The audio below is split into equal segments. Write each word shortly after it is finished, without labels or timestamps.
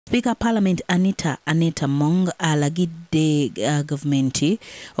Speaker Parliament Anitah Mong alagidde gavumenti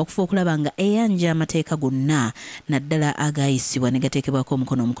okufa okulaba nga eyanja amateeka gonna naddala agayisibwa ne gateekebwako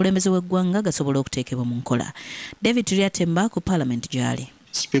omukono omukulembeze w'eggwanga gasobola okuteekebwa mu nkola. David Lyatemba ku Parliament gyali.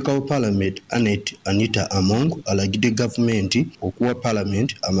 Speaker of Parliament Anitah Mong alagidde gavumenti okuwa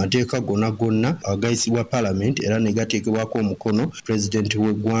Parliament amateeka gonna agayisibwa Parliament era ne gateekebwako omukono President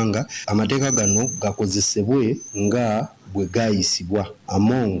w'eggwanga. Amateeka gano gakozesebwe nga bwe gayisibwa.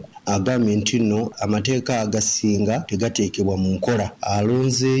 Among agambye nti nno amateeka agasinga tegateekebwa mu nkola.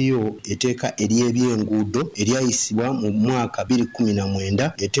 Alonzeeyo etteeka ery'ebyenguudo eryayisibwa mu mwaka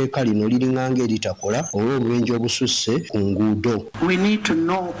 2019. Etteeka lino liringanga eritakola olw'obubenje obususse ku nguudo. We need to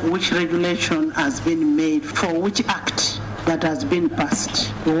know which regulation has been made for which act that has been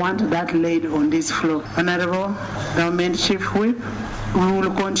passed. We want that laid on this floor. Honorable Government Chief Whip, we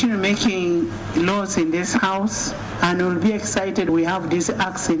will continue making laws in this house and we'll be excited we have these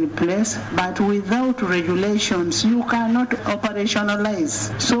acts in place, but without regulations you cannot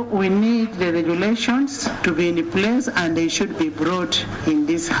operationalize. So we need the regulations to be in place and they should be brought in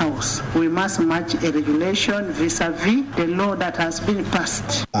this house. We must match a regulation vis-a-vis the law that has been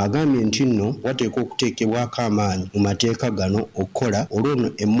passed. Agambye nti nno wateekwa okuteekebwako amaanyi mu mateeka gano okukola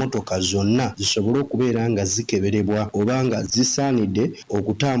olw'ono emmotoka zonna zisobole okubeera nga zikeberebwa oba nga zisaanidde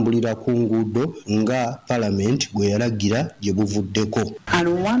okutambulira ku nguudo nga Parliament bwe yalagira gye buvuddeko.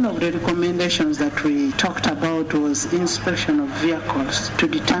 And one of the recommendations that we talked about was inspection of vehicles to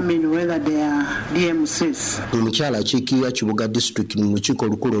determine whether they are DMCs. Omukyala akiikirira Kibuga District mu lukiiko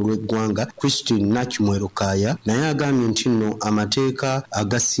olukulu olw'eggwanga Christine Nakimwerukaya naye agambye nti nno amateeka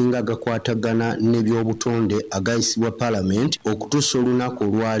agasinga gakwatagana n'ebyobutonde agayisibwa Parliament okutuusa olunaku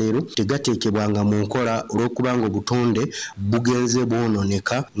olwaleero tegateekebwanga mu nkola olw'okubanga obutonde bugenze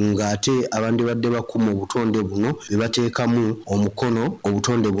bwononeka ng'ate abandibadde bakuma obutonde buno be bateekamu omukono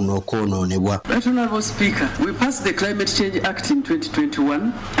obutonde buno okwonoonebwa. Right, Honorable Speaker, we passed the Climate Change Act in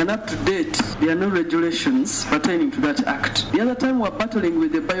 2021 and up to date there are no regulations pertaining to that act. The other time we were battling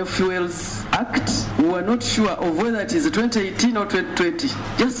with the Biofuels Act, we were not sure of whether it is 2018 or 2020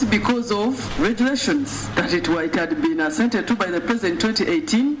 just because of regulations that it had been assented to by the President in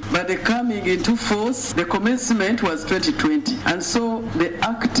 2018, but the coming into force, the commencement was 2020, and so the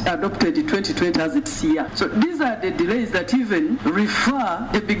act adopted in 2020 as its year. So these are the delays that even refer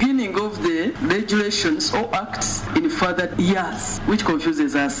the beginning of the regulations or acts in further years, which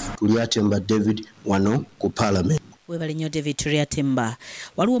confuses us. Lyatemba David wano ku Parliament. Webale nnyo David Lyatemba.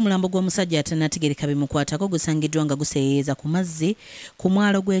 Waliwo omulambo gw'omusajja atannategeereka bimukwatako gusangiddwa nga guseeyeeza ku mazzi ku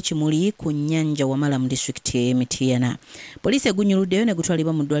mwalo gw'Ekimuli ku nnyanja Wamala mu disitulikiti y'Emityana. Poliisi egunnyuluddeyo ne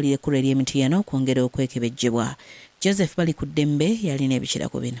gutwalibwa mu ddwaliro ekkulu ery'Emityana okwongera okwekebejjebwa. Joseph bali ku ddembe yalina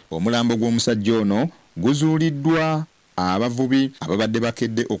ebikirako bino. Omulambo gw'omusajja ono guzuuliddwa abavubi ababadde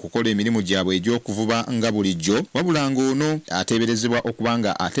bakedde okukola emirimu gyabwe egy'okuvuba nga bulijjo, wabula ng'ono ateeberezebwa okuba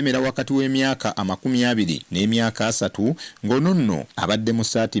nga atemera wakati w'emyaka 20 n'emyaka 3 ng'ono nno abadde mu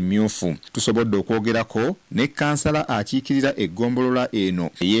ssaati mmyufu. Tusobodde okwogerako ne kansala akiikirira eggombolola eno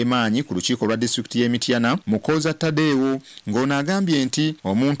ey'emaanyi ku lukiiko lwa disitulikiti y'Emityana Mukoza Tadeewo ng'ono agambye nti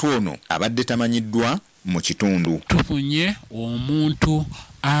omuntu ono abadde tamanyiddwa mu kitundu. Tufunye omuntu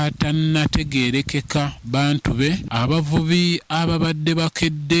atannategeerekeka bantu be abavubi ababadde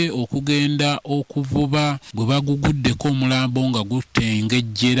bakedde okugenda okuvuba bwe baguguddeko omulambo nga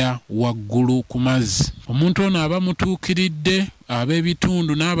gutengejjera waggulu ku mazzi. Omuntu ono abamutuukiridde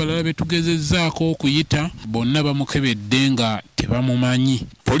ab'ebitundu n'abalala betugezezzaako okuyita bonna bamukebedde nga tebamumanyi.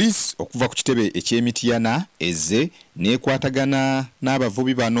 Poliisi okuva ku kitebe eky'Emityana ezze n'ekwatagana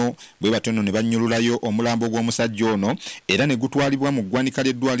n'abavubi bano bwe batono ne bannyululayo omulambo gw'omusajja ono era ne gutwalibwa mu ggwanika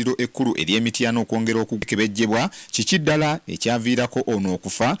ly'eddwaliro ekkulu ery'Emityana okwongera okukebejjebwa kiki ddala ekyaviirako ono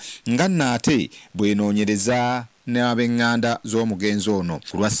okufa nga nnaate bw'enoonyereza n'ab'eŋŋanda z'omugenzi ono.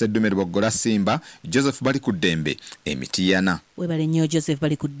 Ku lwa Sseddume Boggola Simba, Joseph bali ku ddembe Emityana. Webale nnyo Joseph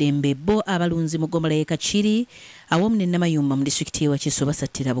bali ku ddembe. Bo abalunzi mu ggombolola y'e Kachiri awamu ne Namayumba mu disitulikiti y'e Wakiso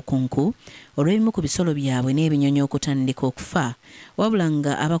basattira bukunku olw'ebimu ku bisolo byabwe n'ebinyonyi okutandika okufa, wabula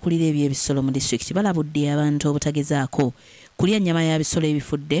nga abakulira eby'ebisolo mu disitulikiti balabudde abantu obutagezaako kulya nnyama ya bisolo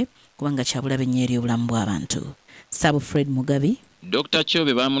ebifudde kubanga kyabulabe nnyo eri obulamu bw'abantu. Sabu Fred Mugabi. Dr.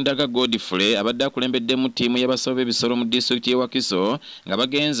 Chobe Bamundaga Godfrey abadde akulembedde mu ttiimu y'abasawo b'ebisolo mu disitulikiti y'e Wakiso nga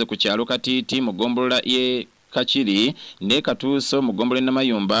bagenze ku kyalo Katiiti mu ggombolola y'e Kachiri ne Katuuso mu ggombolola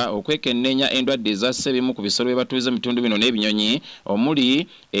Namayumba okwekenneenya endwadde ezasse ebimu ku bisolo bye batuuza mu bitundu bino n'ebinyonyi omuli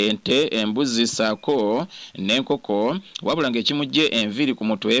ente, embuzi ssaako n'enkoko, wabula ng'ekimujje enviiri ku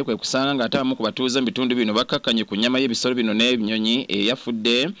mutwe kwe kusanga ng'ate abamu ku batuuza mu bitundu bino bakkakkanye ku nnyama y'ebisolo bino n'ebinyonyi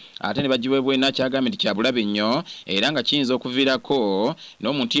eyafudde ate ne bagibwebwa n'akyagambye nti kya bulabe nnyo era nga kiyinza okuviirako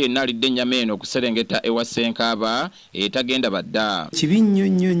n'omuntu yenna alidde ennyama eno okuserengeta ewa Ssenkaaba etagenda badda. Kibi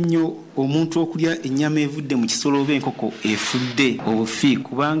nnyo omuntu okulya ennyama evudde mu kisolo oba enkoko efudde obufi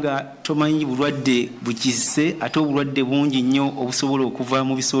kubanga tomanyi bulwadde bukisse ate obulwadde bungi nnyo obusobola okuva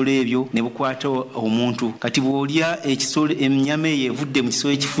mu bisolo ebyo ne bukwata omuntu. Kati bw'olya ekisolo ennyama eyo evudde mu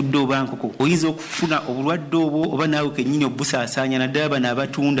kisolo ekifudde oba nkoko oyinza okufuna obulwadde obwo oba naawe kennyini obusaasaanya naddala bano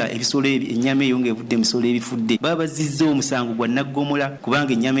abatunda ebisolo ennyama eyo ng'evudde mu bisolo ebifudde baba bazizza omusango gwa naggomola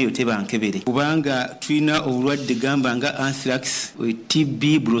kubanga ennyama eyo tebankebere kubanga tulina obulwadde gamba nga anthrax,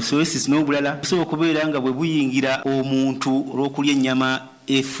 TB, brucellosis n'obulala busobola okubeera nga bwe buyingira omuntu olw'okulya ennyama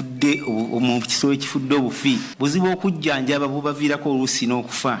efudde mu kisolo ekifudde obufi buzibu okujjanjaba bubaviirako oluusi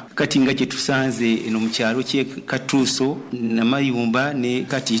n'okufa. Kati nga kye tusanze eno mu kyalo ky'e Katuuso, Namayumba ne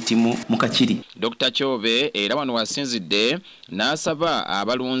Katiiti mu Kakiri. Dr. Chove era wano wasinzidde n'asaba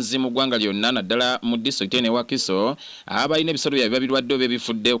abalunzi mu ggwanga lyonna naddala mu disitulikiti ne Wakiso abalina ebisolo byabwe birwadde oba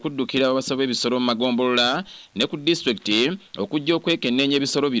ebifudde okuddukira abasawo b'ebisolo mu magombolola ne ku disitulikiti okujja okwekenneenya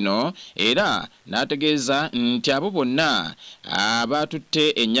ebisolo bino era n'ategeeza nti abo bonna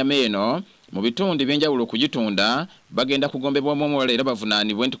abatutte ennyama eno mu bitundu ebyenjawulo okugitunda bagenda kugombebwamu omuwala era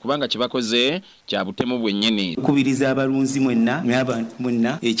bavunaanibwe nti kubanga kibakoze kya butemu bwennyini. Kubiriza abalunzi mwenna n'abantu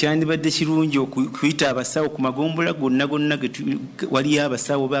mwenna ekyandibadde kirungi okuyita abasawo ku magombola gonna waliyo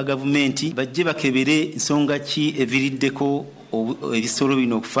abasawo ba gavumenti bajje bakebere ensonga ki eviriddeko ebisolo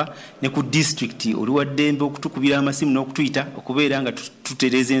bino okufa ne ku disitulikiti oli wa ddembe okutukubira amasimu n'okutuyita okubeera nga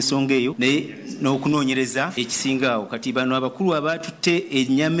tutereeza ensonga eyo naye n'okunoonyereza ekisingaawo. Kati bano abakulu abatutte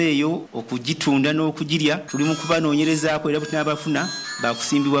ennyama eyo okugitunda n'okugirya tuli mu kubanoonyerezaako era bwe tunabafuna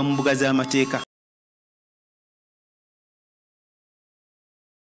bakusimbibwa mu mbuga z'amateeka.